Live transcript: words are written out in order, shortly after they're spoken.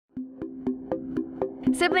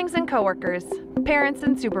Siblings and coworkers, parents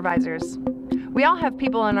and supervisors. We all have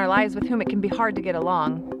people in our lives with whom it can be hard to get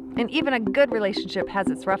along, and even a good relationship has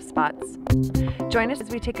its rough spots. Join us as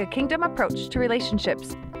we take a kingdom approach to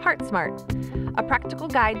relationships, Heart Smart, a practical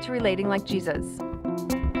guide to relating like Jesus.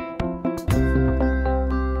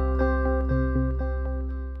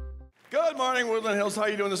 Good morning, Woodland Hills. How are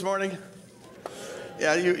you doing this morning?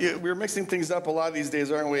 Yeah, we're mixing things up a lot these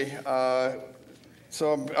days, aren't we?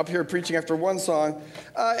 So I'm up here preaching after one song,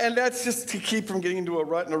 and that's just to keep from getting into a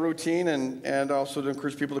rut and a routine, and also to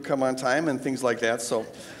encourage people to come on time and things like that. So,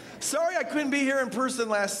 sorry I couldn't be here in person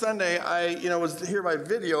last Sunday. I was here by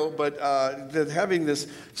video, but having this,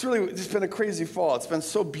 it's been a crazy fall. It's been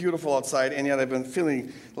so beautiful outside, and yet I've been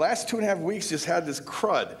feeling, the last 2.5 weeks just had this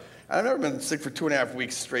crud. I've never been sick for 2.5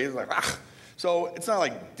 weeks straight. It's like, So it's not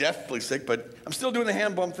like deathly sick, but I'm still doing the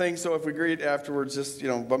hand bump thing, so if we greet afterwards, just,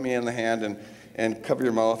 bump me in the hand and cover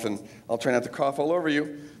your mouth, and I'll try not to cough all over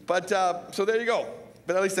you. But, so there you go.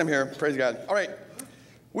 But at least I'm here. Praise God. All right.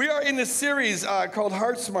 We are in this series called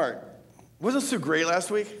Heart Smart. Wasn't Sue great last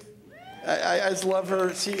week? I just love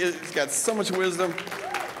her. She has got so much wisdom.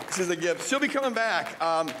 She's a gift. She'll be coming back.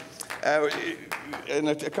 In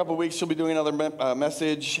a couple of weeks, she'll be doing another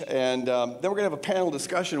message, and then we're going to have a panel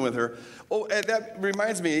discussion with her. Oh, and that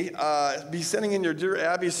reminds me, be sending in your Dear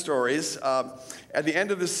Abby stories. At the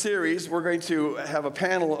end of this series, we're going to have a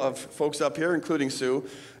panel of folks up here, including Sue,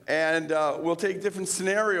 and we'll take different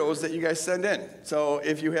scenarios that you guys send in. So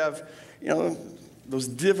if you have, those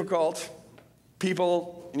difficult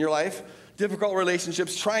people in your life, difficult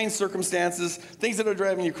relationships, trying circumstances, things that are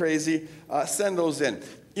driving you crazy, send those in.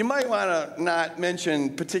 You might want to not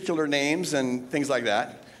mention particular names and things like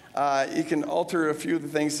that. You can alter a few of the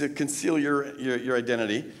things to conceal your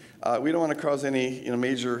identity. We don't want to cause any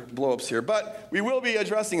major blow-ups here, but we will be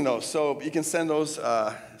addressing those, so you can send those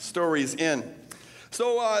stories in.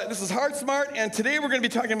 So this is Heart Smart, and today we're going to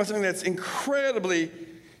be talking about something that's incredibly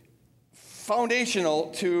foundational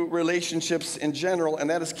to relationships in general, and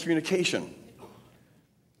that is communication.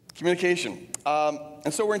 Communication.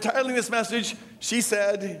 And so we're entitling this message, She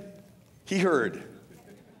Said, He Heard.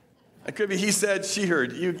 It could be he said, she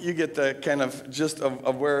heard. You get the kind of gist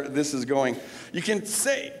of where this is going. You can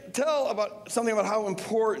tell something about how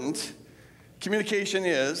important communication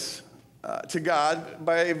is to God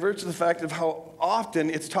by virtue of the fact of how often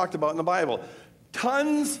it's talked about in the Bible.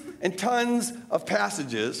 Tons and tons of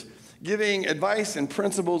passages giving advice and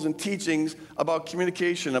principles and teachings about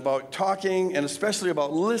communication, about talking, and especially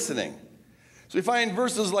about listening. So we find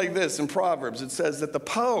verses like this in Proverbs. It says that the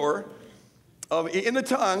power in the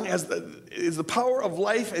tongue is the power of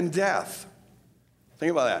life and death.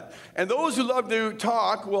 Think about that. And those who love to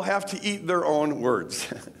talk will have to eat their own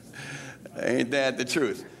words. Ain't that the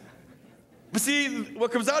truth? But see,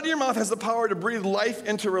 what comes out of your mouth has the power to breathe life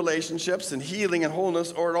into relationships and healing and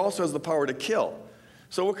wholeness, or it also has the power to kill.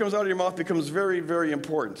 So what comes out of your mouth becomes very, very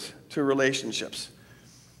important to relationships.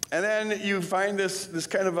 And then you find this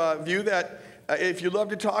kind of view that if you love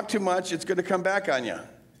to talk too much, it's going to come back on you.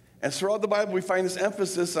 And throughout the Bible, we find this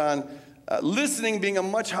emphasis on listening being a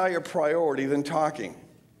much higher priority than talking.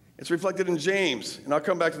 It's reflected in James. And I'll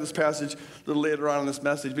come back to this passage a little later on in this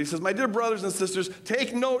message. But he says, my dear brothers and sisters,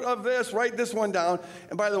 take note of this. Write this one down.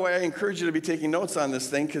 And by the way, I encourage you to be taking notes on this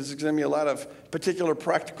thing because there's going to be a lot of particular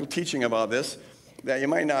practical teaching about this that you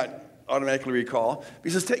might not automatically recall.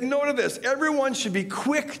 He says, take note of this. Everyone should be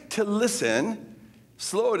quick to listen,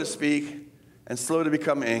 slow to speak, and slow to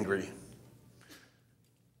become angry.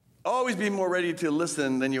 Always be more ready to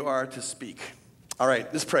listen than you are to speak. All right,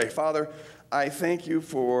 let's pray. Father, I thank you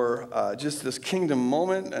for just this kingdom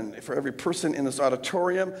moment and for every person in this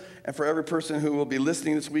auditorium and for every person who will be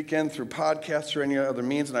listening this weekend through podcasts or any other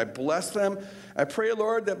means, and I bless them. I pray,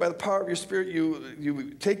 Lord, that by the power of your Spirit,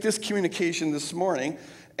 you take this communication this morning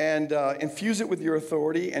and infuse it with your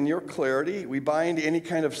authority and your clarity. We bind any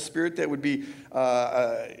kind of spirit that would be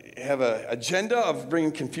have an agenda of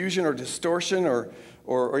bringing confusion or distortion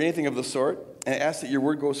or anything of the sort, and ask that your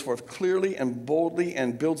word goes forth clearly and boldly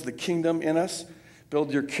and builds the kingdom in us,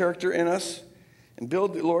 build your character in us, and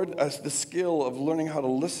build, Lord, us the skill of learning how to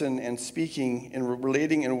listen and speaking and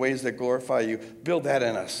relating in ways that glorify you. Build that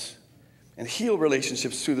in us and heal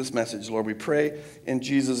relationships through this message, Lord. We pray in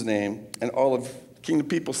Jesus' name. And all of kingdom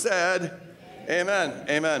people said, amen,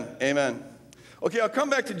 amen, amen. Okay, I'll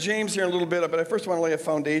come back to James here in a little bit, but I first want to lay a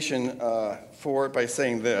foundation for it by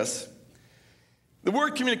saying this. The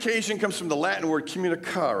word communication comes from the Latin word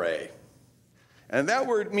communicare. And that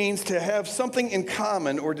word means to have something in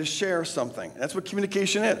common or to share something. That's what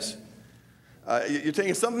communication is. You're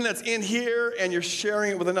taking something that's in here and you're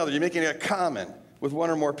sharing it with another. You're making it common. with one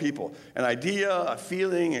or more people. An idea, a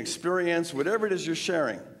feeling, experience, whatever it is you're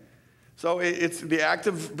sharing. So it's the act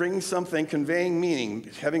of bringing something, conveying meaning,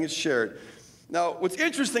 having it shared. Now, what's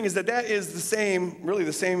interesting is that is really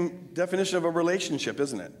the same definition of a relationship,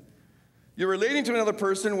 isn't it? You're relating to another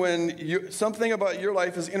person when something about your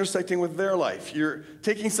life is intersecting with their life. You're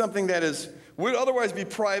taking something that would otherwise be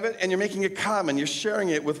private and you're making it common. You're sharing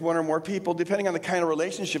it with one or more people, depending on the kind of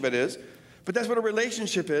relationship it is. But that's what a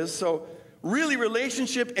relationship is. So really,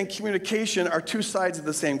 relationship and communication are two sides of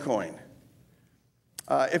the same coin.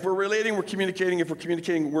 If we're relating, we're communicating. If we're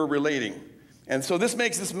communicating, we're relating. And so this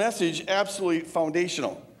makes this message absolutely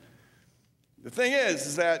foundational. The thing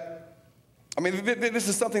is that, this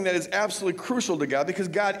is something that is absolutely crucial to God because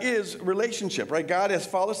God is relationship, right? God, as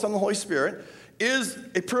Father, Son, and Holy Spirit, is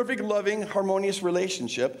a perfect, loving, harmonious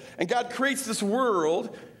relationship. And God creates this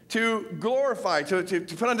world to glorify, to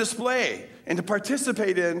put on display, and to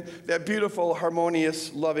participate in that beautiful,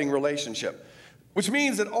 harmonious, loving relationship. Which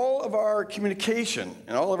means that all of our communication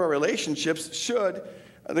and all of our relationships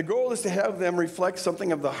the goal is to have them reflect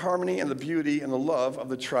something of the harmony and the beauty and the love of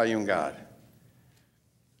the triune God.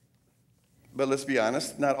 But let's be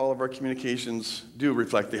honest, not all of our communications do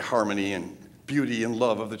reflect the harmony and beauty and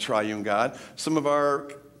love of the triune God. Some of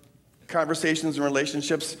our conversations and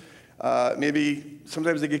relationships, maybe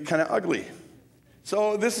sometimes they get kind of ugly.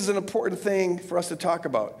 So this is an important thing for us to talk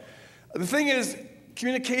about. The thing is,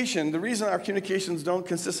 communication, the reason our communications don't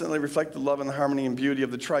consistently reflect the love and the harmony and beauty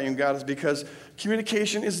of the triune God is because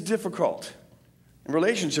communication is difficult. And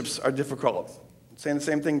relationships are difficult. I'm saying the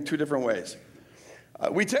same thing two different ways.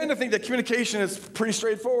 We tend to think that communication is pretty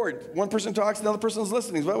straightforward. One person talks, another person's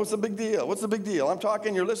listening. Well, what's the big deal? What's the big deal? I'm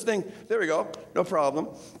talking, you're listening. There we go. No problem.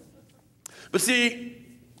 But see,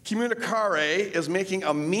 communicare is making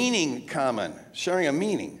a meaning common, sharing a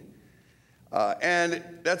meaning. And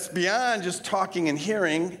that's beyond just talking and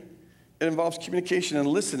hearing. It involves communication and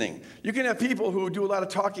listening. You can have people who do a lot of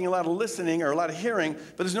talking, a lot of listening, or a lot of hearing,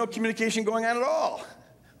 but there's no communication going on at all,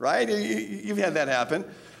 right? You've had that happen.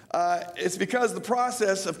 It's because the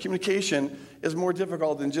process of communication is more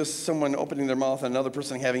difficult than just someone opening their mouth and another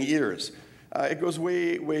person having ears. It goes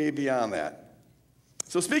way, way beyond that.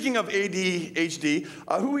 So speaking of ADHD,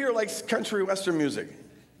 who here likes country western music?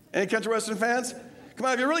 Any country western fans? Come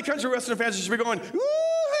on, if you're really country western fans, you should be going,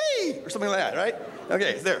 woo-hey, or something like that, right?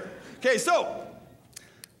 Okay, there. Okay, so,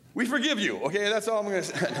 we forgive you, okay? That's all I'm going to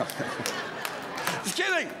say. No.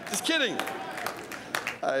 Just kidding.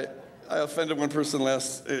 I offended one person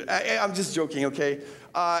I'm just joking, okay?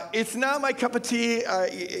 It's not my cup of tea.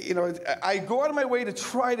 I go out of my way to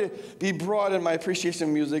try to be broad in my appreciation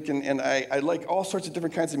of music, and I like all sorts of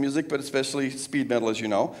different kinds of music, but especially speed metal, as you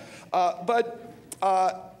know.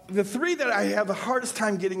 The three that I have the hardest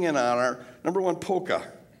time getting in on are, number one, polka.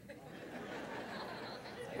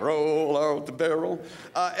 Roll out the barrel.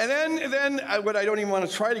 And then what I don't even want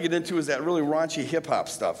to try to get into is that really raunchy hip-hop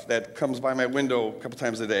stuff that comes by my window a couple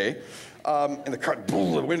times a day. And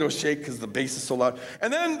the windows shake because the bass is so loud.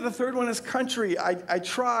 And then the third one is country. I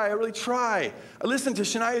really try. I listen to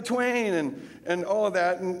Shania Twain and all of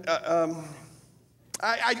that. And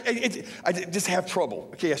I just have trouble.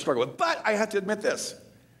 Okay, I struggle with it. But I have to admit this.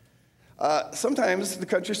 Sometimes the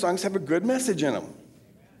country songs have a good message in them.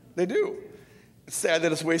 They do. It's sad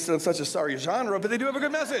that it's wasted on such a sorry genre, but they do have a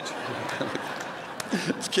good message.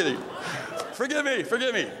 Just kidding. Forgive me.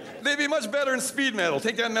 They'd be much better in speed metal.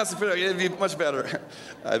 Take that message, it'd be much better.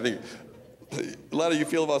 I think a lot of you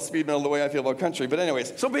feel about speed metal the way I feel about country. But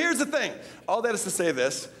anyways, but here's the thing. All that is to say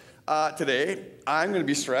this. Today, I'm going to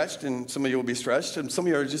be stretched, and some of you will be stretched, and some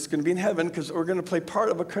of you are just going to be in heaven because we're going to play part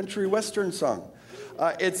of a country western song.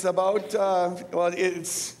 It's about,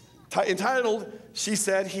 it's entitled, She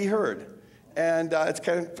Said, He Heard. And it's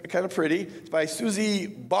kind of pretty. It's by Susie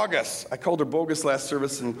Bogus. I called her Bogus last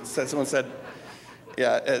service, and someone said,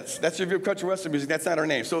 yeah, that's your view of country western music. That's not her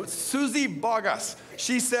name. So it's Susie Bogus.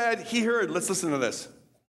 She Said, He Heard. Let's listen to this.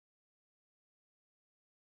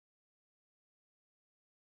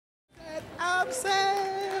 I'm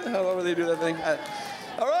sad. However they do that thing.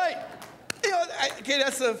 All right. Okay,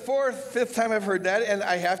 that's the fifth time I've heard that, and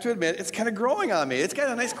I have to admit, it's kind of growing on me. It's got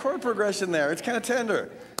a nice chord progression there. It's kind of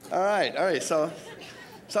tender. All right, so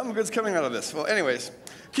something good's coming out of this. Well, anyways,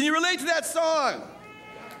 can you relate to that song?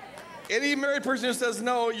 Any married person who says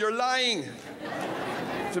no, you're lying.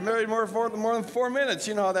 If you're married more than 4 minutes,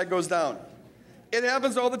 you know how that goes down. It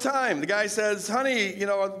happens all the time. The guy says, honey, do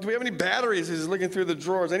we have any batteries? He's looking through the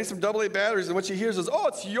drawers. I need some AA batteries. And what she hears is, oh,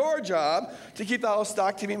 it's your job to keep the house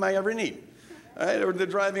stocked to meet my every need. All right, or they're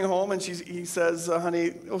driving home, and he says, honey,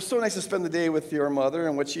 it was so nice to spend the day with your mother.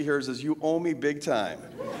 And what she hears is, you owe me big time.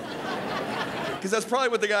 Because that's probably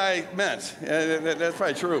what the guy meant. That's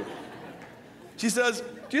probably true. She says,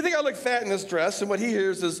 do you think I look fat in this dress? And what he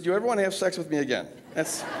hears is, do you ever want to have sex with me again?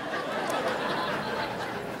 That's...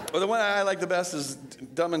 Well, the one I like the best is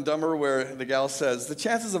Dumb and Dumber, where the gal says, the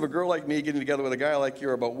chances of a girl like me getting together with a guy like you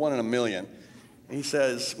are about 1 in a million. And he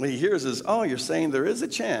says, what he hears is, oh, you're saying there is a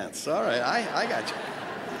chance. All right, I got you.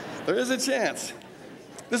 There is a chance.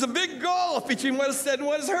 There's a big gulf between what is said and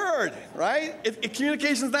what is heard, right?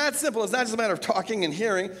 Communication is that simple. It's not just a matter of talking and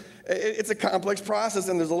hearing. It's a complex process,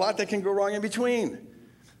 and there's a lot that can go wrong in between.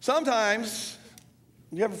 Sometimes,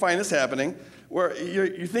 you ever find this happening, where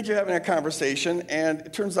you think you're having a conversation, and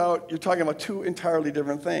it turns out you're talking about two entirely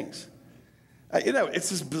different things. It's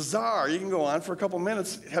just bizarre. You can go on for a couple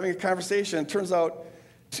minutes having a conversation, and it turns out,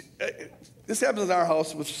 this happens in our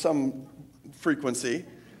house with some frequency.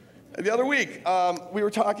 The other week, we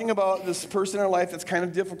were talking about this person in our life that's kind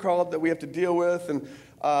of difficult, that we have to deal with, and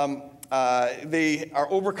they are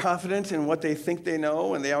overconfident in what they think they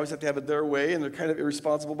know, and they always have to have it their way, and they're kind of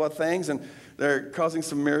irresponsible about things, and they're causing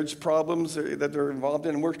some marriage problems that they're involved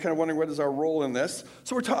in, and we're kind of wondering what is our role in this.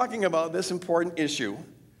 So we're talking about this important issue.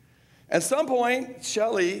 At some point,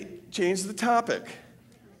 Shelley changed the topic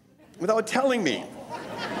without telling me.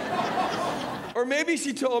 Or maybe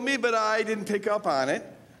she told me, but I didn't pick up on it.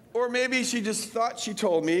 Or maybe she just thought she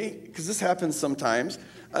told me, because this happens sometimes.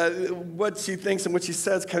 What she thinks and what she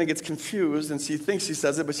says kind of gets confused, and she thinks she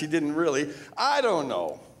says it, but she didn't really. I don't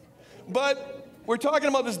know. But we're talking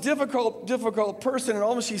about this difficult person, and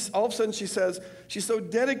all of a sudden she says she's so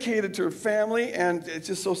dedicated to her family, and it's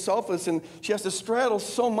just so selfless, and she has to straddle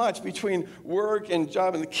so much between work and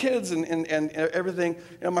job and the kids and everything.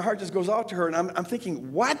 And my heart just goes out to her, and I'm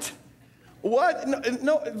thinking, what? What?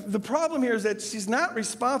 No, the problem here is that she's not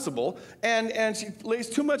responsible, and she lays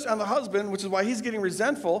too much on the husband, which is why he's getting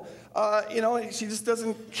resentful. She just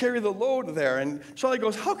doesn't carry the load there. And Shelley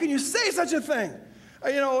goes, how can you say such a thing?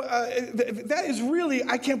 That is really,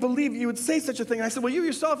 I can't believe you would say such a thing. And I said, well, you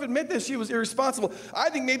yourself admit that she was irresponsible. I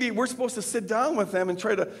think maybe we're supposed to sit down with them and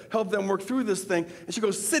try to help them work through this thing. And she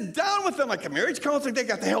goes, sit down with them like a marriage counselor. They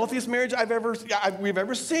got the healthiest marriage we've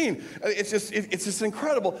ever seen. It's just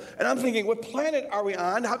incredible. And I'm thinking, what planet are we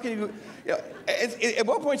on? How can you? At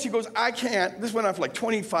one point she goes, I can't. This went on for like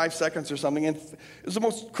 25 seconds or something, and it was the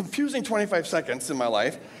most confusing 25 seconds in my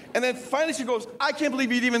life. And then finally she goes, I can't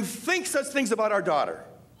believe you'd even think such things about our daughter.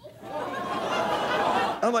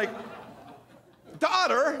 I'm like,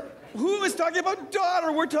 daughter? Who is talking about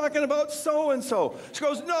daughter? We're talking about so-and-so. She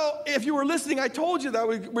goes, no, if you were listening, I told you that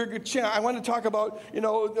I wanted to talk about,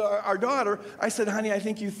 our daughter. I said, honey, I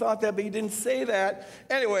think you thought that, but you didn't say that.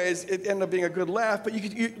 Anyways, it ended up being a good laugh, but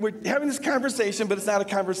we're having this conversation, but it's not a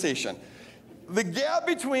conversation. The gap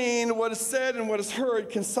between what is said and what is heard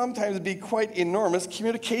can sometimes be quite enormous.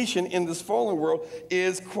 Communication in this fallen world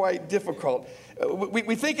is quite difficult.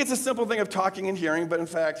 We think it's a simple thing of talking and hearing, but in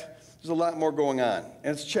fact, there's a lot more going on,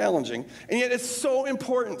 and it's challenging, and yet it's so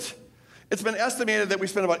important. It's been estimated that we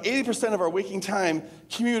spend about 80% of our waking time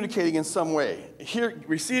communicating in some way,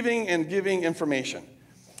 receiving and giving information.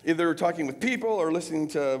 Either talking with people or listening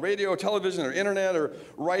to radio, television, or internet, or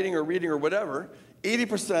writing or reading or whatever.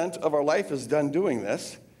 80% of our life is done doing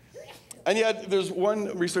this. And yet, there's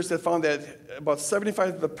one research that found that about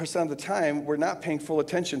 75% of the time, we're not paying full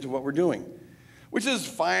attention to what we're doing, which is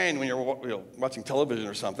fine when you're watching television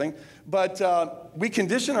or something. But we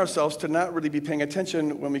condition ourselves to not really be paying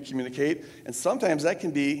attention when we communicate. And sometimes that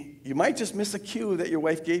can be, you might just miss a cue that your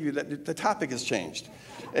wife gave you that the topic has changed,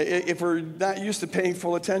 if we're not used to paying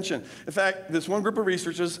full attention. In fact, this one group of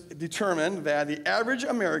researchers determined that the average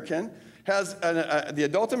American the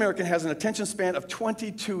adult American has an attention span of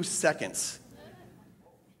 22 seconds,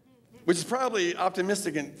 which is probably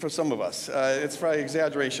optimistic for some of us. It's probably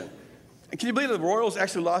exaggeration. And can you believe the Royals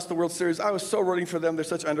actually lost the World Series? I was so rooting for them. They're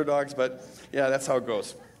such underdogs, but yeah, that's how it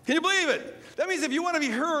goes. Can you believe it? That means if you want to be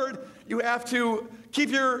heard, you have to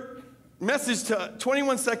keep your message to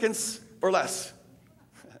 21 seconds or less.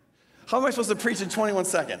 How am I supposed to preach in 21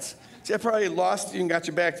 seconds? See, I probably lost you and got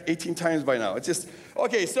you back 18 times by now. It's just,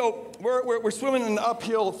 okay, so we're swimming in an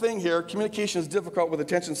uphill thing here. Communication is difficult with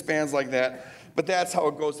attention spans like that, but that's how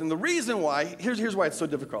it goes. And the reason why, here's why it's so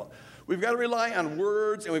difficult. We've got to rely on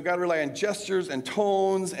words, and we've got to rely on gestures and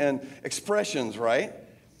tones and expressions, right?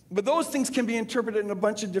 But those things can be interpreted in a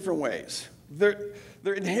bunch of different ways. They're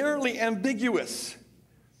inherently ambiguous.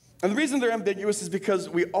 And the reason they're ambiguous is because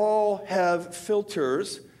we all have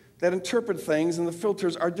filters that interpret things, and the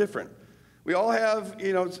filters are different. We all have,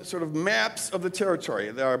 sort of maps of the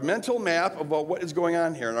territory. There are mental map about what is going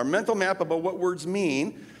on here, and our mental map about what words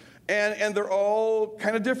mean. And they're all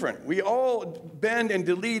kind of different. We all bend and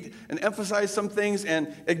delete and emphasize some things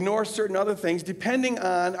and ignore certain other things depending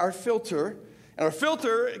on our filter. And our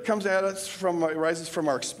filter, it comes at us it arises from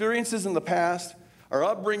our experiences in the past, our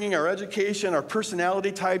upbringing, our education, our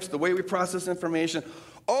personality types, the way we process information.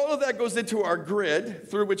 All of that goes into our grid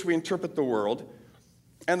through which we interpret the world.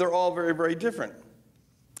 And they're all very, very different.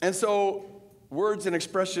 And so words and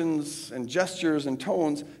expressions and gestures and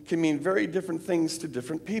tones can mean very different things to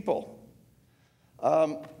different people.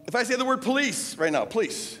 If I say the word police right now,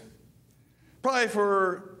 police, probably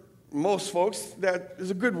for most folks, that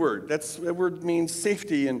is a good word. That word means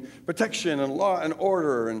safety and protection and law and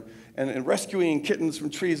order and rescuing kittens from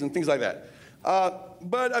trees and things like that.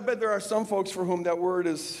 But I bet there are some folks for whom that word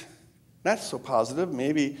is not so positive.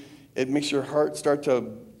 Maybe it makes your heart start to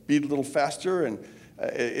beat a little faster, and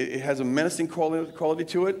it has a menacing quality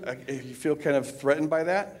to it. You feel kind of threatened by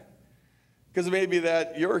that. Because it may be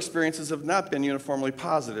that your experiences have not been uniformly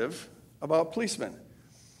positive about policemen.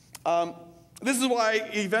 This is why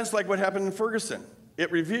events like what happened in Ferguson,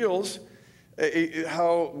 it reveals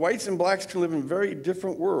how whites and blacks can live in very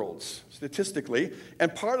different worlds, statistically.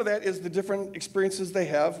 And part of that is the different experiences they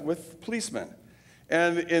have with policemen.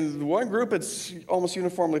 And in one group, it's almost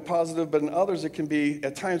uniformly positive, but in others, it can be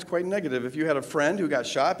at times quite negative. If you had a friend who got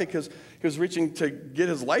shot because he was reaching to get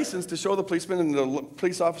his license to show the policeman, and the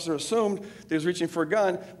police officer assumed that he was reaching for a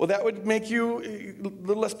gun, well, that would make you a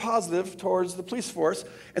little less positive towards the police force.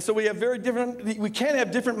 And so we can't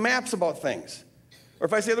have different maps about things. Or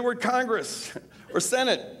if I say the word Congress or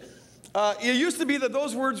Senate, it used to be that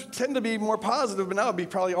those words tend to be more positive, but now it'd be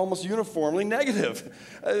probably almost uniformly negative.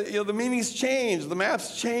 The meanings change, the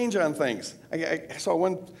maps change on things. I saw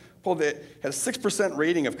one poll that had a 6%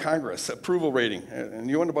 rating of Congress, approval rating, and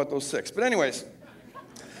you wonder about those 6. But anyways,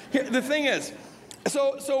 the thing is,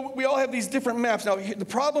 so we all have these different maps. Now, the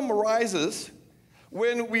problem arises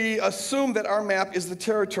when we assume that our map is the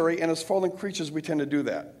territory, and as fallen creatures, we tend to do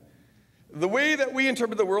that. The way that we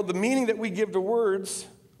interpret the world, the meaning that we give to words,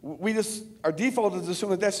 our default is to assume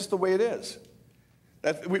that that's just the way it is.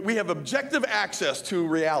 That we have objective access to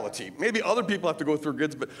reality. Maybe other people have to go through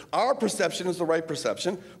grids, but our perception is the right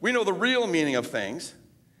perception. We know the real meaning of things.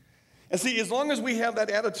 And see, as long as we have that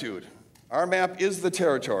attitude, our map is the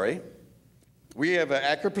territory. We have an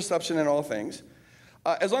accurate perception in all things.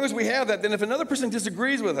 As long as we have that, then if another person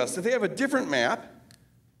disagrees with us, if they have a different map,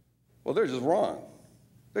 well, they're just wrong.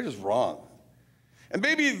 They're just wrong. And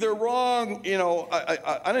maybe they're wrong,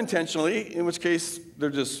 unintentionally, in which case they're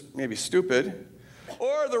just maybe stupid,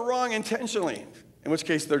 or they're wrong intentionally, in which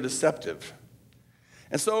case they're deceptive.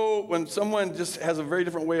 And so when someone just has a very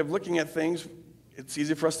different way of looking at things, it's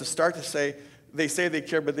easy for us to start to say, they say they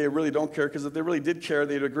care, but they really don't care, because if they really did care,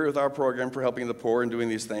 they'd agree with our program for helping the poor and doing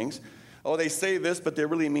these things. Oh, they say this, but they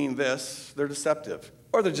really mean this. They're deceptive,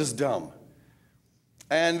 or they're just dumb.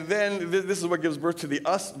 And then this is what gives birth to the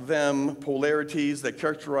us-them polarities that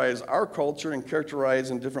characterize our culture and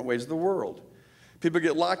characterize in different ways the world. People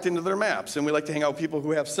get locked into their maps, and we like to hang out with people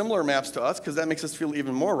who have similar maps to us because that makes us feel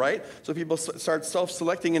even more right. So people start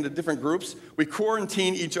self-selecting into different groups. We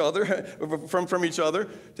quarantine each other from each other,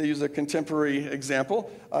 to use a contemporary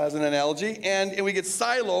example as an analogy, and we get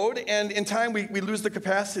siloed, and in time we lose the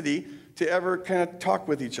capacity to ever kind of talk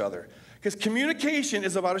with each other. Because communication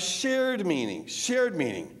is about a shared meaning,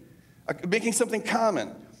 making something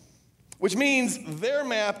common, which means their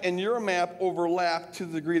map and your map overlap to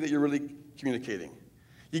the degree that you're really communicating.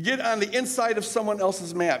 You get on the inside of someone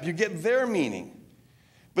else's map. You get their meaning.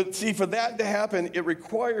 But see, for that to happen, it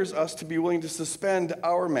requires us to be willing to suspend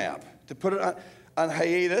our map, to put it on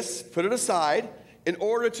hiatus, put it aside, in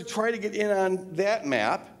order to try to get in on that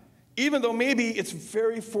map, even though maybe it's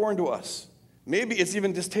very foreign to us. Maybe it's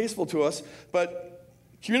even distasteful to us, but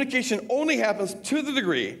communication only happens to the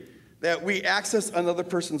degree that we access another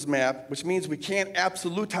person's map, which means we can't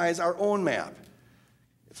absolutize our own map.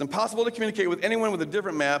 It's impossible to communicate with anyone with a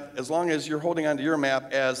different map as long as you're holding onto your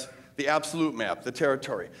map as the absolute map, the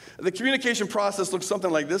territory. The communication process looks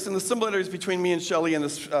something like this, and the similarities between me and Shelley in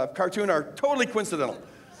this cartoon are totally coincidental.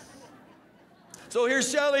 So here's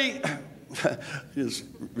Shelley. Just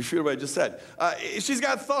refute what I just said. She's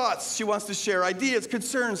got thoughts. She wants to share ideas,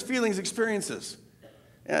 concerns, feelings, experiences.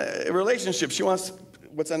 Relationships. She wants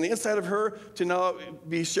what's on the inside of her to now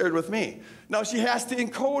be shared with me. Now, she has to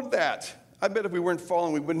encode that. I bet if we weren't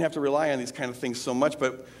fallen, we wouldn't have to rely on these kind of things so much,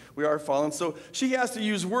 but we are fallen. So she has to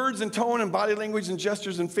use words and tone and body language and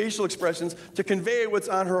gestures and facial expressions to convey what's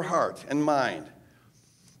on her heart and mind.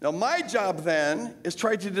 Now, my job then is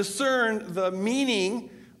try to discern the meaning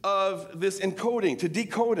of this encoding, to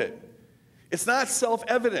decode it. It's not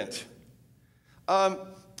self-evident.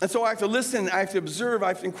 And so I have to listen, I have to observe, I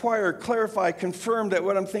have to inquire, clarify, confirm that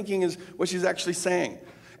what I'm thinking is what she's actually saying.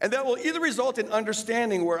 And that will either result in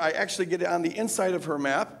understanding where I actually get on the inside of her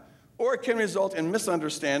map, or it can result in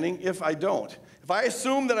misunderstanding if I don't. If I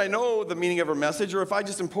assume that I know the meaning of her message, or if I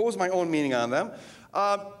just impose my own meaning on them,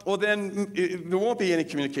 well then there won't be any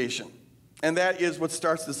communication. And that is what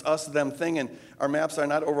starts this us-them thing, and our maps are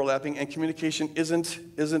not overlapping, and communication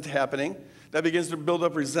isn't happening. That begins to build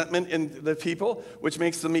up resentment in the people, which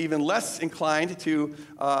makes them even less inclined to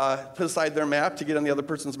put aside their map to get on the other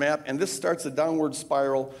person's map. And this starts a downward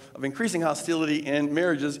spiral of increasing hostility in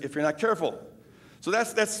marriages if you're not careful. So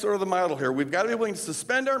that's sort of the model here. We've got to be willing to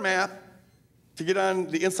suspend our map to get on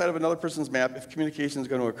the inside of another person's map if communication is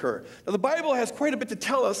going to occur. Now, the Bible has quite a bit to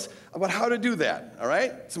tell us about how to do that, all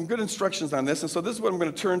right? Some good instructions on this. And so this is what I'm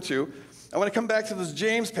going to turn to. I want to come back to this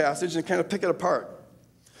James passage and kind of pick it apart.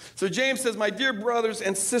 So James says, "My dear brothers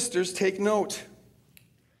and sisters, take note.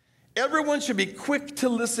 Everyone should be quick to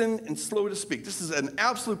listen and slow to speak." This is an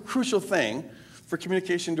absolute crucial thing for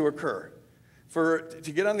communication to occur.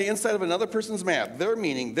 To get on the inside of another person's map, their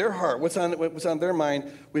meaning, their heart, what's on their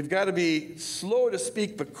mind, we've got to be slow to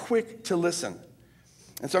speak but quick to listen.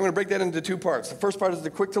 And so I'm going to break that into two parts. The first part is the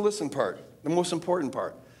quick to listen part, the most important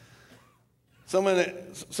part. Some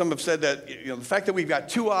have said that the fact that we've got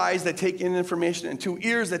two eyes that take in information and two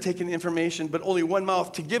ears that take in information, but only one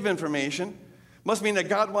mouth to give information, must mean that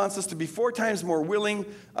God wants us to be 4 times more willing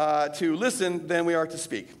to listen than we are to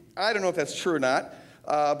speak. I don't know if that's true or not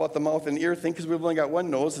about the mouth and ear thing, because we've only got one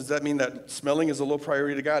nose. Does that mean that smelling is a low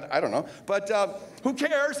priority to God? I don't know. But who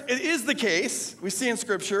cares? It is the case, we see in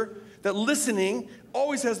Scripture, that listening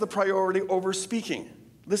always has the priority over speaking.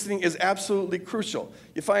 Listening is absolutely crucial.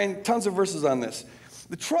 You find tons of verses on this.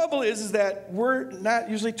 The trouble is that we're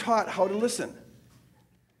not usually taught how to listen.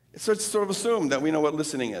 It's sort of assumed that we know what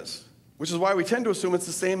listening is, which is why we tend to assume it's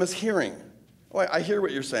the same as hearing. Oh, I hear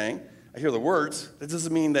what you're saying. I hear the words. That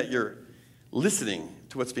doesn't mean that you're listening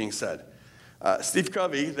to what's being said. Steve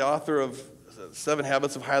Covey, the author of 7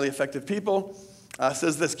 Habits of Highly Effective People,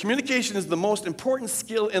 says this: "Communication is the most important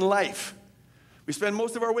skill in life. We spend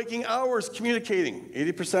most of our waking hours communicating,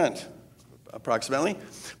 80% approximately.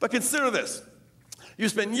 But consider this. You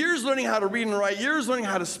spend years learning how to read and write, years learning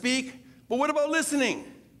how to speak, but what about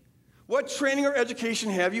listening? What training or education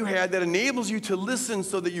have you had that enables you to listen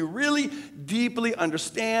so that you really deeply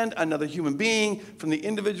understand another human being from the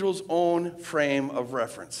individual's own frame of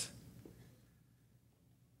reference?"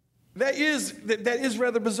 That is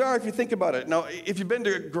rather bizarre if you think about it. Now, if you've been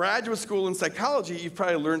to graduate school in psychology, you've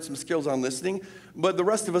probably learned some skills on listening, but the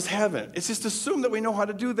rest of us haven't. It's just assumed that we know how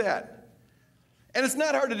to do that. And it's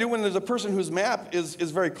not hard to do when there's a person whose map is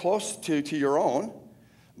very close to your own,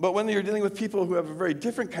 but when you're dealing with people who have a very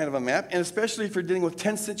different kind of a map, and especially if you're dealing with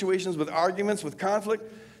tense situations, with arguments, with conflict,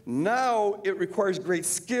 now it requires great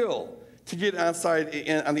skill to get on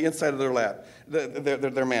the inside of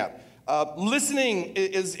their map. Listening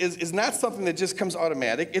is not something that just comes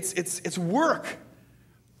automatic. It's work,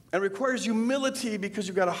 and requires humility, because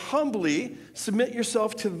you've got to humbly submit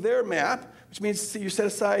yourself to their map, which means you set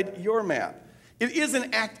aside your map. It is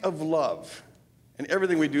an act of love, and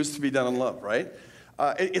everything we do is to be done in love, right?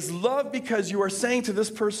 It's love because you are saying to this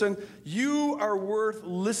person, you are worth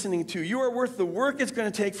listening to. You are worth the work it's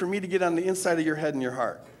going to take for me to get on the inside of your head and your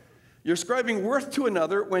heart. You're ascribing worth to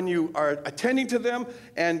another when you are attending to them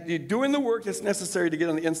and you're doing the work that's necessary to get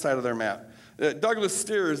on the inside of their map. Douglas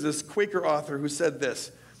Steers, this Quaker author, who said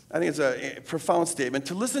this, I think it's a profound statement: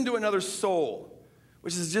 "To listen to another soul,"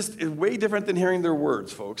 which is just way different than hearing their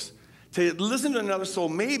words, folks. To listen to another soul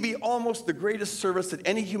may be almost the greatest service that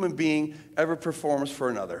any human being ever performs for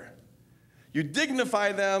another. You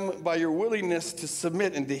dignify them by your willingness to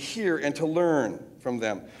submit and to hear and to learn from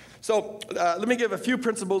them. So let me give a few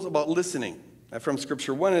principles about listening from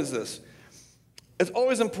Scripture. One is this: it's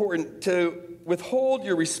always important to withhold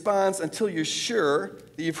your response until you're sure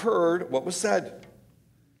that you've heard what was said.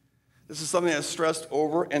 This is something that's stressed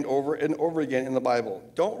over and over and over again in the Bible.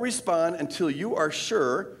 Don't respond until you are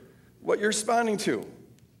sure what you're responding to.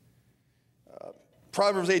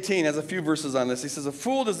 Proverbs 18 has a few verses on this. He says, "A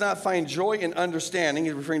fool does not find joy in understanding,"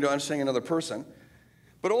 he's referring to understanding another person,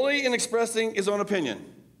 "but only in expressing his own opinion."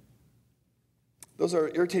 Those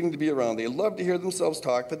are irritating to be around. They love to hear themselves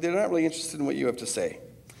talk, but they're not really interested in what you have to say.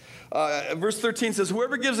 Verse 13 says,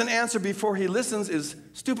 "Whoever gives an answer before he listens is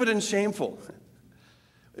stupid and shameful."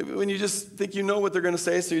 When you just think you know what they're going to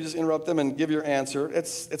say, so you just interrupt them and give your answer,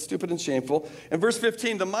 it's stupid and shameful. And verse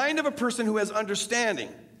 15, "The mind of a person who has understanding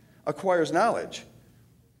acquires knowledge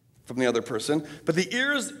from the other person, but the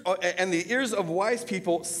ears of wise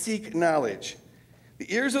people seek knowledge.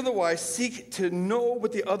 The ears of the wise seek to know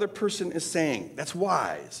what the other person is saying. That's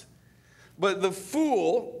wise. But the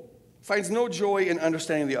fool finds no joy in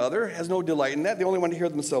understanding the other, has no delight in that. They only want to hear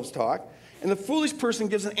themselves talk. And the foolish person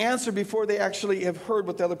gives an answer before they actually have heard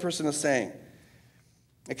what the other person is saying.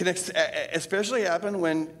 It can especially happen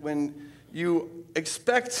when you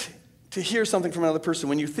expect to hear something from another person,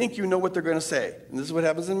 when you think you know what they're going to say. And this is what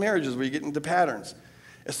happens in marriages, where you get into patterns.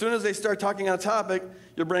 As soon as they start talking on a topic,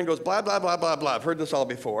 your brain goes blah, blah, blah, blah, blah. I've heard this all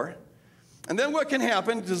before. And then what can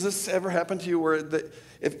happen, does this ever happen to you, where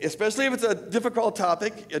especially if it's a difficult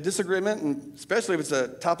topic, a disagreement, and especially if it's a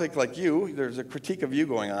topic like you, there's a critique of you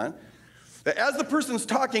going on, that as the person's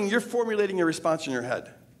talking, you're formulating your response in your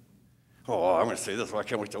head. Oh, I'm going to say this. I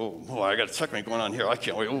can't wait to, I got a checkmate going on here. I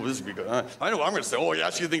can't wait. Oh, this is going to be good. I know what I'm going to say. Oh,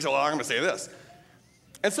 yeah, she thinks, I'm going to say this.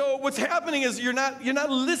 And so what's happening is you're not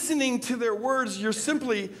listening to their words. You're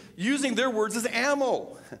simply using their words as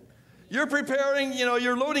ammo. You're preparing,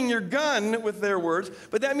 you're loading your gun with their words,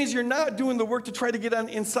 but that means you're not doing the work to try to get on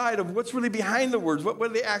inside of what's really behind the words. What are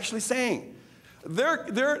they actually saying?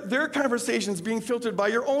 Their conversation's being filtered by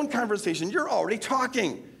your own conversation. You're already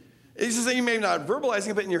talking. It's just that you may not verbalizing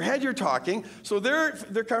it, but in your head you're talking. So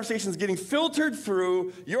their conversation is getting filtered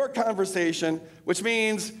through your conversation, which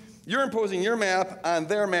means you're imposing your map on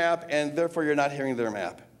their map, and therefore you're not hearing their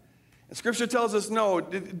map. And Scripture tells us, no,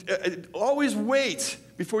 always wait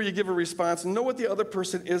before you give a response and know what the other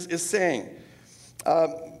person is saying.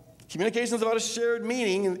 Communication is about a shared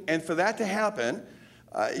meaning, and for that to happen,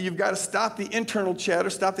 you've got to stop the internal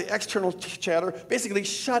chatter, stop the external chatter, basically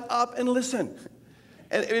shut up and listen,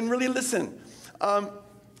 and really listen.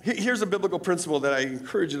 Here's a biblical principle that I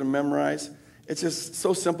encourage you to memorize. It's just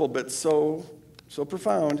so simple, but so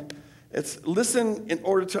profound. It's listen in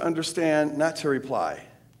order to understand, not to reply.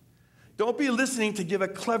 Don't be listening to give a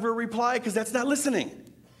clever reply, because that's not listening.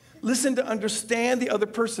 Listen to understand the other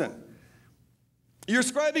person. You're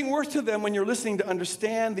ascribing worth to them when you're listening to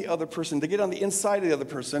understand the other person, to get on the inside of the other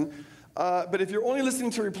person. But if you're only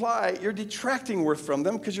listening to reply, you're detracting worth from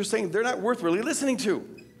them, because you're saying they're not worth really listening to.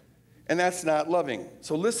 And that's not loving.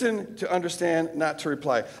 So listen to understand, not to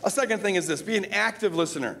reply. A second thing is this: be an active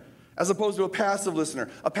listener as opposed to a passive listener.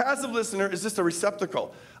 A passive listener is just a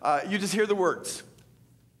receptacle. You just hear the words.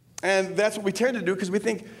 And that's what we tend to do, because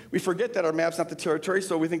we forget that our map's not the territory,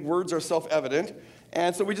 so we think words are self-evident,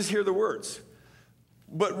 and so we just hear the words.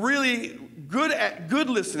 But really, good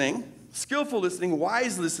listening, skillful listening,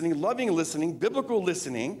 wise listening, loving listening, biblical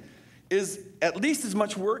listening is at least as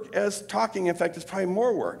much work as talking. In fact, it's probably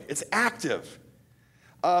more work. It's active.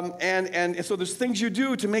 And so there's things you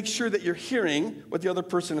do to make sure that you're hearing what the other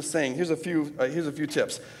person is saying. Here's a few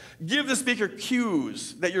tips. Give the speaker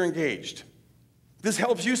cues that you're engaged. This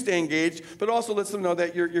helps you stay engaged, but also lets them know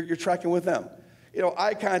that you're tracking with them.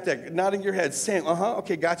 Eye contact, nodding your head, saying,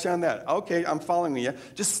 okay, got you on that. Okay, I'm following you.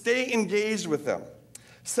 Just stay engaged with them.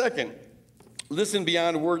 Second, listen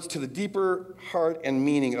beyond words to the deeper heart and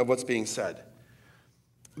meaning of what's being said.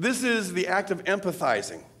 This is the act of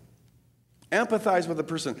empathizing. Empathize with the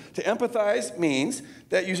person. To empathize means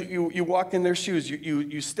that you walk in their shoes.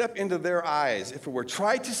 You step into their eyes, if it were.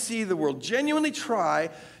 Try to see the world. Genuinely try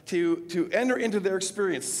to enter into their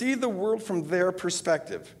experience. See the world from their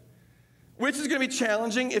perspective. Which is going to be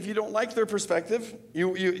challenging if you don't like their perspective. You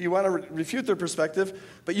want to refute their perspective,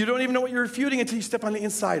 but you don't even know what you're refuting until you step on the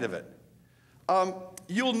inside of it.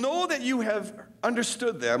 You'll know that you have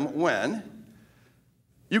understood them when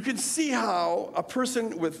you can see how a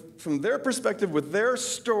person from their perspective, with their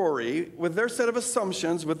story, with their set of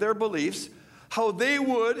assumptions, with their beliefs, how they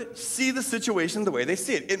would see the situation the way they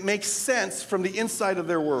see it. It makes sense from the inside of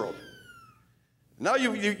their world. Now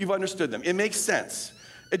you've understood them. It makes sense.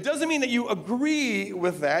 It doesn't mean that you agree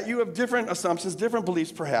with that. You have different assumptions, different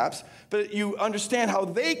beliefs perhaps, but you understand how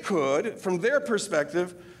they could, from their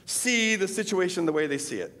perspective, see the situation the way they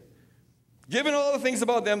see it. Given all the things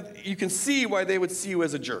about them, you can see why they would see you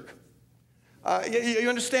as a jerk. You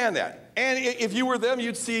understand that. And if you were them,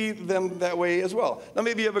 you'd see them that way as well. Now,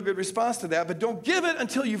 maybe you have a good response to that, but don't give it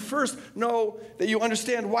until you first know that you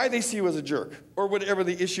understand why they see you as a jerk, or whatever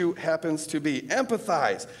the issue happens to be.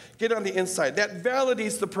 Empathize. Get on the inside. That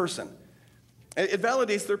validates the person. It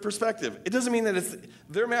validates their perspective. It doesn't mean that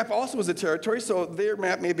their map also is a territory, so their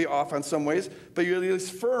map may be off on some ways, but you at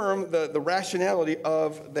least affirm the rationality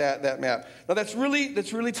of that map. Now, that's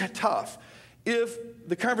really tough. If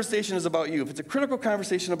the conversation is about you, if it's a critical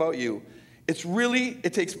conversation about you,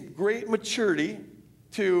 it takes great maturity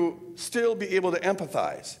to still be able to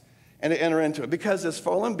empathize and to enter into it. Because as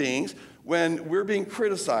fallen beings, when we're being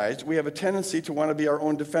criticized, we have a tendency to want to be our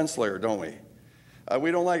own defense lawyer, don't we?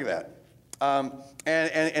 We don't like that.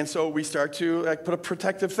 And so we start to put up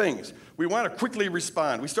protective things. We want to quickly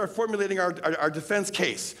respond. We start formulating our defense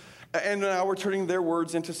case. And now we're turning their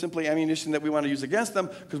words into simply ammunition that we want to use against them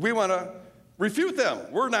because we want to refute them.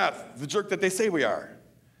 We're not the jerk that they say we are.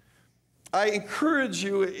 I encourage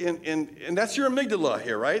you, and that's your amygdala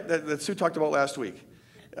here, right? That Sue talked about last week.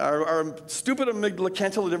 Our stupid amygdala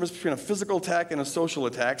can't tell the difference between a physical attack and a social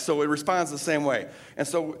attack, so it responds the same way. And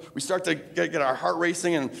so we start to get our heart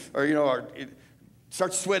racing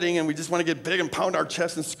start sweating, and we just want to get big and pound our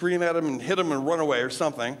chest and scream at them and hit them and run away or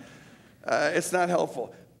something. It's not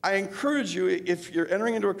helpful. I encourage you, if you're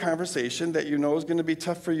entering into a conversation that you know is going to be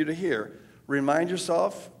tough for you to hear, remind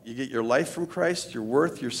yourself, you get your life from Christ, your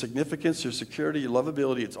worth, your significance, your security, your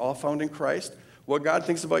lovability, it's all found in Christ. What God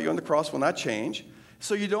thinks about you on the cross will not change.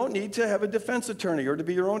 So you don't need to have a defense attorney or to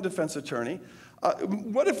be your own defense attorney.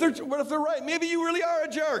 What if they're right? Maybe you really are a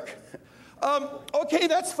jerk. Okay,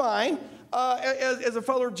 that's fine. As a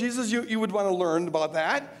follower of Jesus, you would want to learn about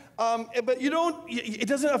that. But it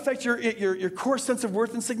doesn't affect your core sense of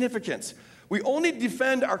worth and significance. We only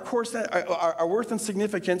defend our worth and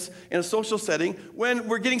significance in a social setting when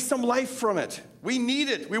we're getting some life from it. We need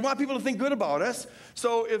it. We want people to think good about us.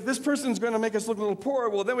 So if this person's going to make us look a little poor,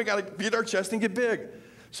 well, then we got to beat our chest and get big.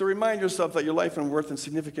 So remind yourself that your life and worth and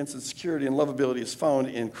significance and security and lovability is found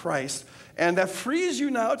in Christ. And that frees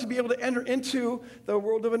you now to be able to enter into the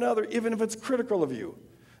world of another, even if it's critical of you.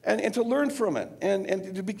 And to learn from it,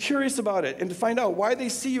 and to be curious about it, and to find out why they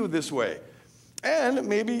see you this way. And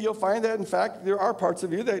maybe you'll find that, in fact, there are parts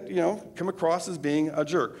of you that, come across as being a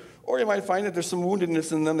jerk. Or you might find that there's some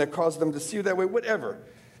woundedness in them that causes them to see you that way, whatever.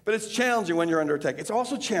 But it's challenging when you're under attack. It's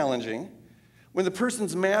also challenging when the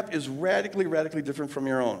person's map is radically, radically different from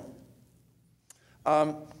your own.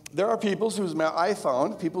 There are peoples whose map, I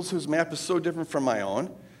found, peoples whose map is so different from my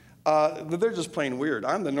own, that they're just plain weird.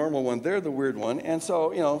 I'm the normal one, they're the weird one, and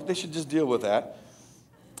so, they should just deal with that.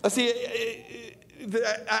 See,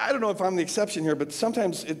 I don't know if I'm the exception here, but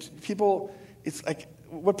sometimes it's like,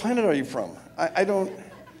 what planet are you from? I don't,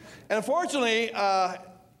 and unfortunately,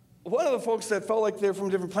 one of the folks that felt like they're from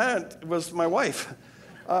a different planet was my wife.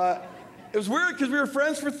 It was weird because we were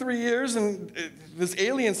friends for 3 years and this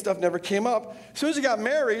alien stuff never came up. As soon as we got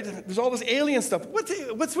married, there's all this alien stuff.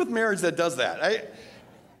 What's with marriage that does that?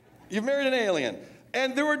 You've married an alien.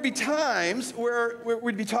 And there would be times where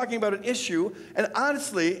we'd be talking about an issue, and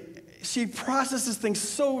honestly, she processes things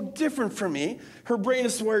so different from me. Her brain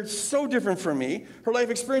is wired so different from me. Her life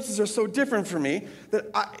experiences are so different from me that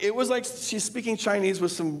it was like she's speaking Chinese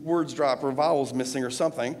with some words dropped or vowels missing or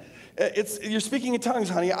something. You're speaking in tongues,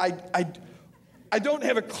 honey. I don't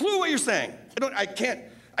have a clue what you're saying. I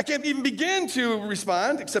can't even begin to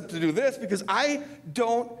respond except to do this because I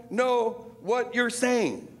don't know what you're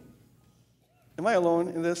saying. Am I alone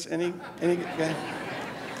in this? Any guy?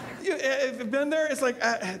 If you've been there, it's like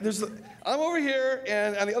I'm over here,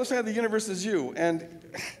 and on the other side of the universe is you, and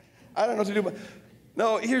I don't know what to do. But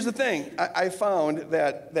no, here's the thing. I found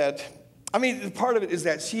that part of it is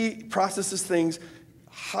that she processes things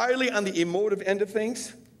highly on the emotive end of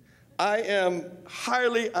things. I am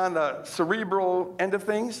highly on the cerebral end of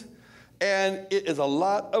things, and it is a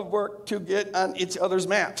lot of work to get on each other's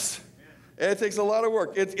maps. It takes a lot of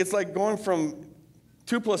work. It's like going from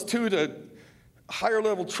 2 + 2 to higher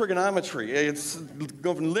level trigonometry. It's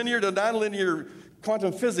going from linear to nonlinear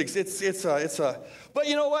quantum physics. But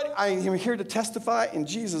you know what? I am here to testify in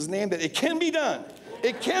Jesus' name that it can be done.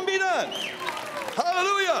 It can be done.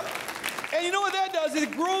 Hallelujah. And you know what that does?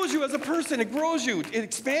 It grows you as a person. It grows you. It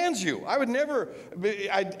expands you. I would never,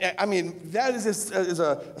 that is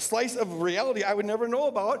a slice of reality I would never know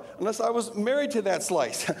about unless I was married to that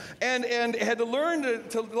slice and had to learn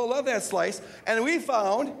to love that slice. And we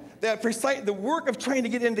found that the work of trying to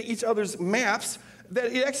get into each other's maps,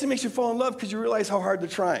 that it actually makes you fall in love because you realize how hard they're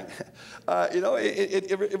trying.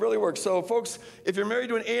 It really works. So, folks, if you're married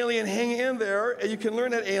to an alien, hang in there. You can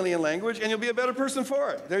learn that alien language, and you'll be a better person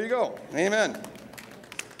for it. There you go. Amen.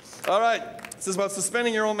 All right. This is about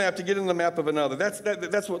suspending your own map to get in the map of another.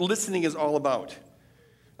 That's what listening is all about.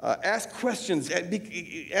 Ask questions.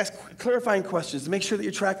 Ask clarifying questions to make sure that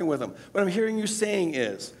you're tracking with them. What I'm hearing you saying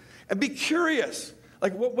is, and be curious.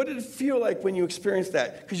 Like, what did it feel like when you experienced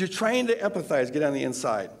that? Because you're trying to empathize, get on the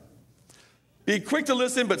inside. Be quick to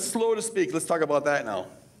listen, but slow to speak. Let's talk about that now.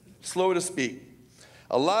 Slow to speak.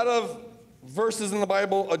 A lot of verses in the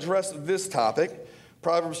Bible address this topic.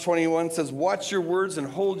 Proverbs 21 says, watch your words and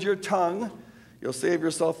hold your tongue. You'll save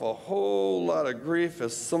yourself a whole lot of grief,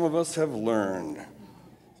 as some of us have learned.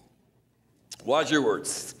 Watch your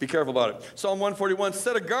words. Be careful about it. Psalm 141,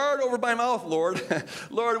 set a guard over my mouth, Lord.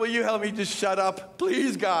 Lord, will you help me to shut up?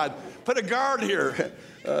 Please, God, put a guard here.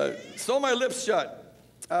 Sew my lips shut.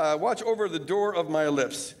 Watch over the door of my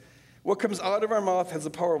lips. What comes out of our mouth has the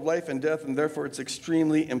power of life and death, and therefore it's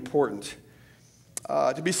extremely important.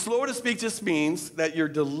 To be slow to speak just means that you're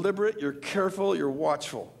deliberate, you're careful, you're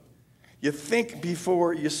watchful. You think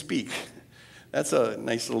before you speak. That's a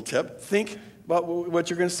nice little tip. Think about what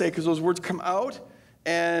you're going to say, because those words come out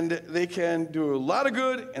and they can do a lot of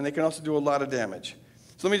good and they can also do a lot of damage.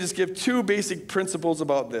 So let me just give two basic principles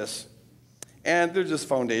about this, and they're just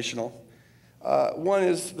foundational.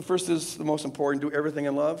 The first is the most important: do everything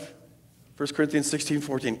in love. 1 Corinthians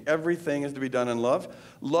 16:14, everything is to be done in love.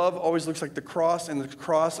 Love always looks like the cross, and the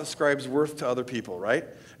cross ascribes worth to other people, right?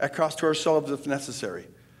 At cost to ourselves if necessary.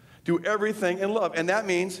 Do everything in love, and that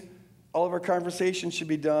means all of our conversations should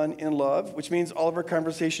be done in love, which means all of our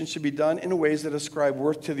conversations should be done in ways that ascribe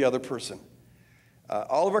worth to the other person.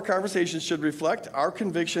 All of our conversations should reflect our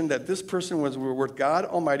conviction that this person was worth God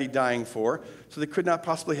Almighty dying for, so they could not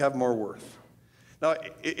possibly have more worth. Now,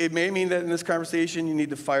 it may mean that in this conversation you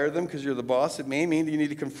need to fire them because you're the boss. It may mean that you need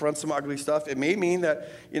to confront some ugly stuff. It may mean that,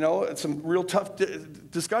 some real tough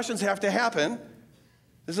discussions have to happen.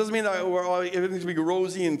 This doesn't mean that everything's going to be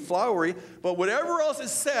rosy and flowery, but whatever else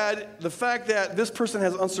is said, the fact that this person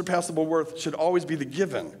has unsurpassable worth should always be the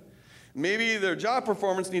given. Maybe their job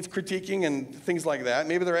performance needs critiquing and things like that.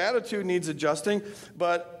 Maybe their attitude needs adjusting,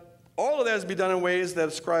 but all of that has to be done in ways that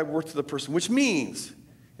ascribe worth to the person, which means,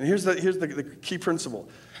 and here's the key principle,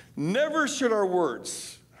 never should our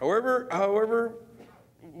words, whatever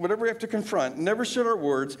we have to confront, never should our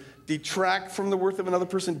words detract from the worth of another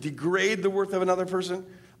person, degrade the worth of another person,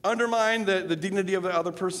 undermine the dignity of the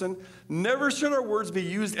other person. Never should our words be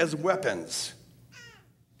used as weapons.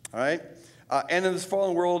 All right? And in this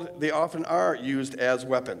fallen world, they often are used as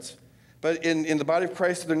weapons. But in the body of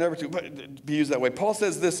Christ, they're never to be used that way. Paul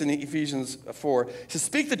says this in Ephesians 4. He says,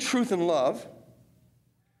 speak the truth in love.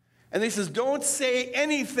 And he says, don't say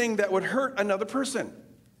anything that would hurt another person.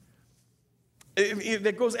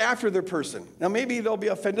 That goes after their person. Now, maybe they'll be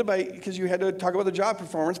offended because you had to talk about the job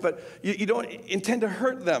performance, but you don't intend to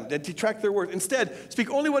hurt them, to detract their worth. Instead, speak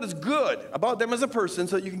only what is good about them as a person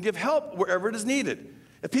so that you can give help wherever it is needed.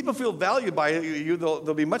 If people feel valued by you,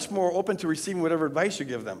 they'll be much more open to receiving whatever advice you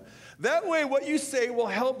give them. That way, what you say will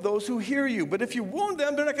help those who hear you. But if you wound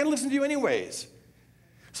them, they're not going to listen to you anyways.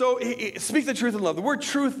 So, speak the truth in love. The word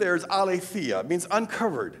truth there is aletheia. It means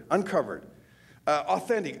uncovered,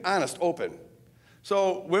 authentic, honest, open.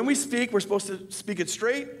 So when we speak, we're supposed to speak it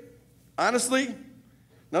straight, honestly.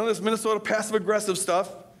 None of this Minnesota passive-aggressive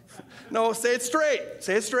stuff. No, say it straight.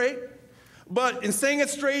 Say it straight. But in saying it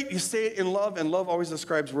straight, you say it in love, and love always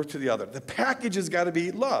ascribes worth to the other. The package has got to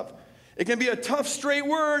be love. It can be a tough, straight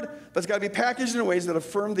word, but it's got to be packaged in ways that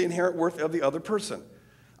affirm the inherent worth of the other person.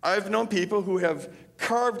 I've known people who have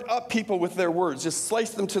carved up people with their words, just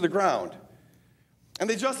sliced them to the ground. And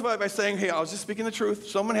they justify it by saying, hey, I was just speaking the truth.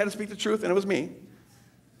 Someone had to speak the truth, and it was me.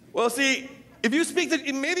 Well, see, if you speak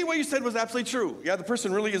maybe what you said was absolutely true. Yeah, the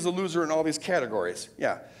person really is a loser in all these categories.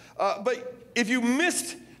 Yeah. But if you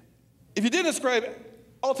didn't ascribe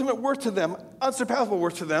ultimate worth to them, unsurpassable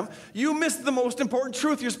worth to them, you missed the most important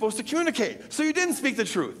truth you're supposed to communicate. So you didn't speak the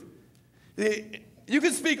truth. You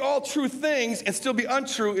can speak all true things and still be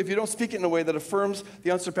untrue if you don't speak it in a way that affirms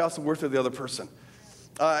the unsurpassable worth of the other person.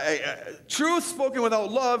 Truth spoken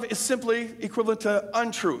without love is simply equivalent to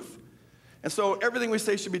untruth. And so everything we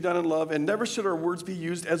say should be done in love, and never should our words be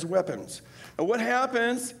used as weapons. And what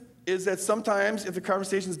happens is that sometimes, if the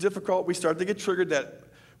conversation is difficult, we start to get triggered. That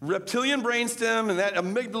reptilian brainstem and that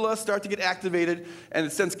amygdala start to get activated, and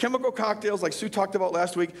it sends chemical cocktails, like Sue talked about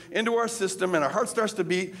last week, into our system, and our heart starts to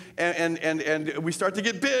beat, and we start to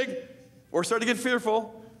get big, or start to get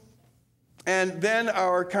fearful. And then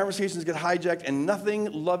our conversations get hijacked, and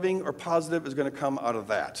nothing loving or positive is going to come out of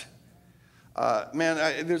that.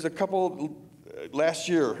 There's a couple last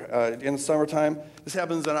year in the summertime. This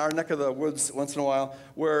happens in our neck of the woods once in a while,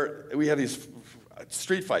 where we have these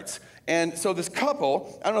street fights. And so this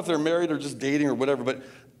couple, I don't know if they're married or just dating or whatever, but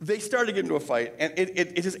they started to get into a fight, and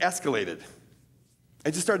it just escalated.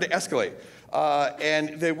 It just started to escalate.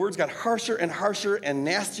 And the words got harsher and harsher and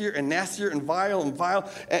nastier and vile and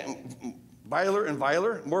vile. And viler and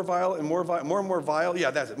viler, more vile and more vile, more and more vile.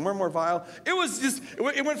 Yeah, that's it, more and more vile. It was just,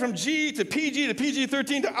 it went from G to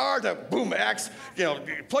PG-13 to R to boom, X.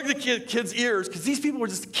 Plug the kids' ears, because these people were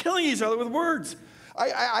just killing each other with words.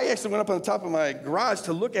 I actually went up on the top of my garage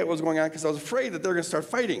to look at what was going on because I was afraid that they were going to start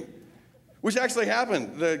fighting, which actually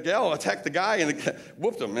happened. The gal attacked the guy and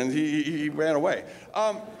whooped him, and he ran away.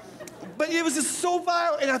 But it was just so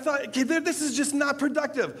vile, and I thought, okay, this is just not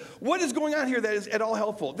productive. What is going on here that is at all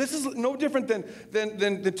helpful? This is no different than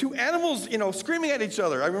the two animals, screaming at each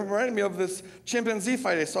other. It reminded me of this chimpanzee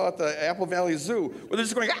fight I saw at the Apple Valley Zoo, where they're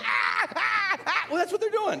just going, ah, ah, ah. Well, that's what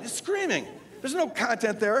they're doing, just screaming. There's no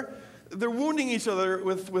content there. They're wounding each other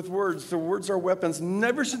with words. The words are weapons.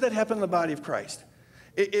 Never should that happen in the body of Christ.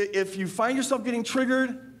 If you find yourself getting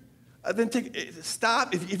triggered, then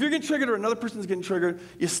stop. If you're getting triggered or another person's getting triggered,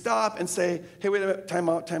 you stop and say, hey, wait a minute, time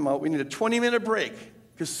out. We need a 20-minute break.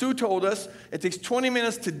 Because Sue told us it takes 20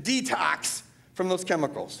 minutes to detox from those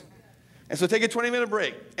chemicals. And so take a 20-minute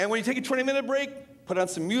break. And when you take a 20-minute break, put on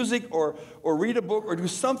some music or read a book or do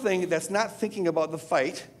something that's not thinking about the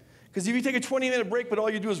fight. Because if you take a 20-minute break, but all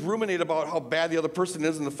you do is ruminate about how bad the other person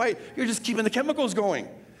is in the fight, you're just keeping the chemicals going.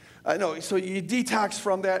 No, so you detox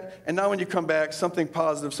from that, and now when you come back, something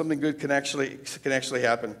positive, something good can actually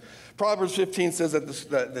happen. Proverbs 15 says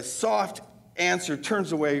that the soft answer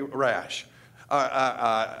turns away rash.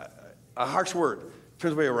 A harsh word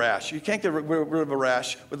turns away a rash. You can't get rid of a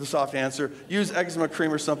rash with a soft answer. Use eczema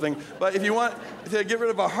cream or something. But if you want to get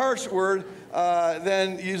rid of a harsh word,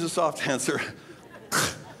 then use a soft answer.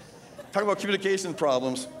 Talk about communication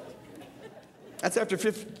problems. That's after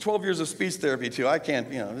 12 years of speech therapy, too. I can't,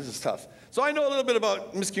 this is tough. So I know a little bit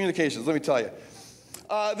about miscommunications, let me tell you.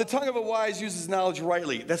 The tongue of a wise uses knowledge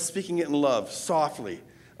rightly. That's speaking it in love, softly.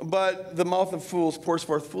 But the mouth of fools pours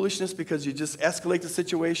forth foolishness because you just escalate the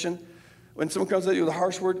situation. When someone comes at you with a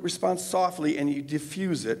harsh word, respond softly and you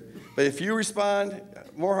diffuse it. But if you respond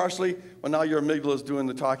more harshly, well, now your amygdala is doing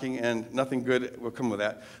the talking and nothing good will come with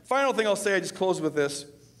that. Final thing I'll say, I just close with this,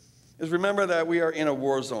 is remember that we are in a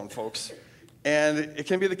war zone, folks. And it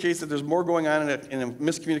can be the case that there's more going on in a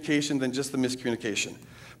miscommunication than just the miscommunication.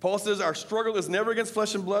 Paul says our struggle is never against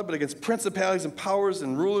flesh and blood, but against principalities and powers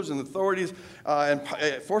and rulers and authorities and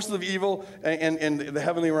forces of evil and the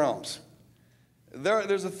heavenly realms.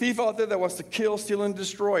 There's a thief out there that wants to kill, steal, and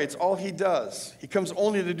destroy. It's all he does. He comes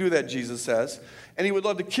only to do that, Jesus says. And he would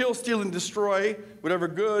love to kill, steal, and destroy whatever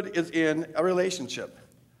good is in a relationship.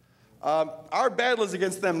 Our battle is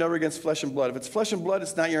against them, never against flesh and blood. If it's flesh and blood,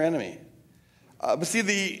 it's not your enemy. But see,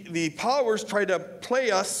 the powers try to play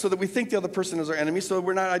us so that we think the other person is our enemy, so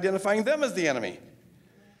we're not identifying them as the enemy.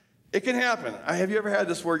 It can happen. Have you ever had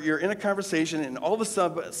this where you're in a conversation and all of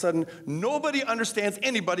a sudden nobody understands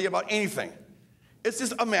anybody about anything? It's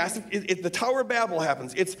just a massive, the Tower of Babel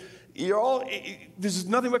happens. There's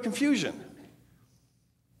nothing but confusion.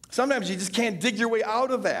 Sometimes you just can't dig your way out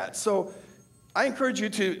of that. So I encourage you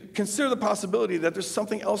to consider the possibility that there's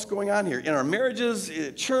something else going on here. In our marriages,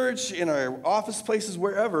 in church, in our office places,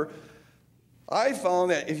 wherever, I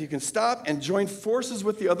found that if you can stop and join forces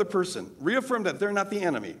with the other person, reaffirm that they're not the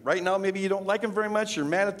enemy. Right now, maybe you don't like them very much, you're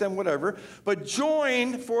mad at them, whatever, but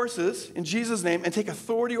join forces in Jesus' name and take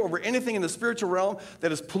authority over anything in the spiritual realm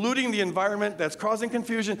that is polluting the environment, that's causing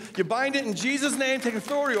confusion. You bind it in Jesus' name, take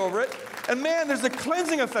authority over it, and man, there's a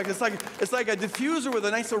cleansing effect. It's like a diffuser with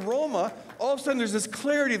a nice aroma. All of a sudden, there's this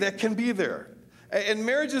clarity that can be there. In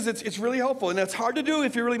marriages, it's really helpful. And it's hard to do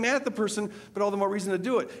if you're really mad at the person, but all the more reason to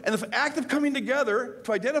do it. And the act of coming together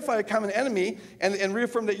to identify a common enemy and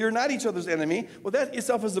reaffirm that you're not each other's enemy, well, that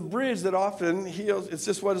itself is a bridge that often heals. It's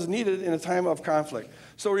just what is needed in a time of conflict.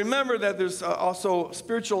 So remember that there's also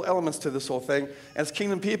spiritual elements to this whole thing. As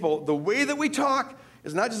kingdom people, the way that we talk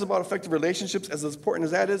is not just about effective relationships, as important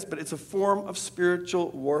as that is, but it's a form of spiritual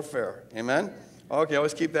warfare. Amen? Okay,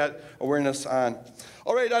 always keep that awareness on.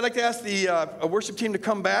 All right, I'd like to ask the worship team to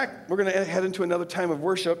come back. We're going to head into another time of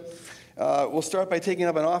worship. We'll start by taking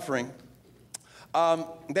up an offering.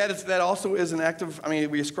 That also is an act of,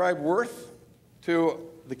 we ascribe worth to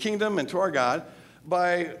the kingdom and to our God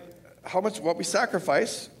by what we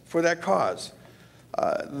sacrifice for that cause.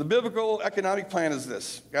 The biblical economic plan is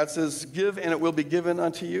this. God says, give and it will be given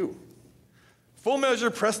unto you. Full measure,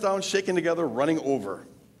 pressed down, shaken together, running over.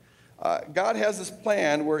 God has this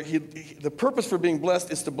plan where the purpose for being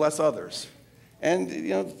blessed is to bless others. And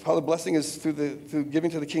how the blessing is through giving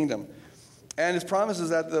to the kingdom. And his promise is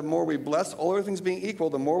that the more we bless, all other things being equal,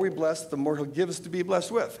 the more we bless, the more he'll give us to be blessed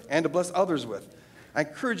with and to bless others with. I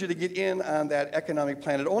encourage you to get in on that economic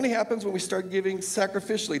plan. It only happens when we start giving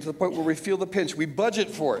sacrificially to the point where we feel the pinch. We budget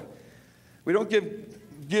for it. We don't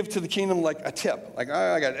give to the kingdom like a tip, like,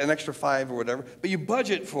 I got an extra $5 or whatever. But you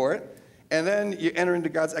budget for it. And then you enter into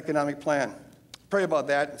God's economic plan. Pray about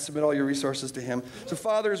that and submit all your resources to him. So,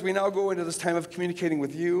 Father, as we now go into this time of communicating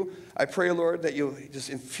with you, I pray, Lord, that you'll just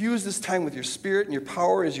infuse this time with your spirit and your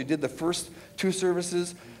power as you did the first 2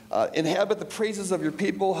 services. Inhabit the praises of your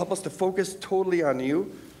people. Help us to focus totally on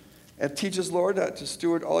you. And teach us, Lord, to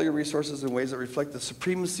steward all your resources in ways that reflect the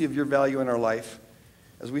supremacy of your value in our life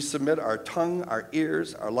as we submit our tongue, our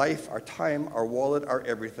ears, our life, our time, our wallet, our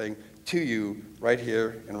everything to you right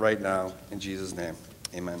here and right now. In Jesus' name,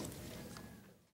 amen.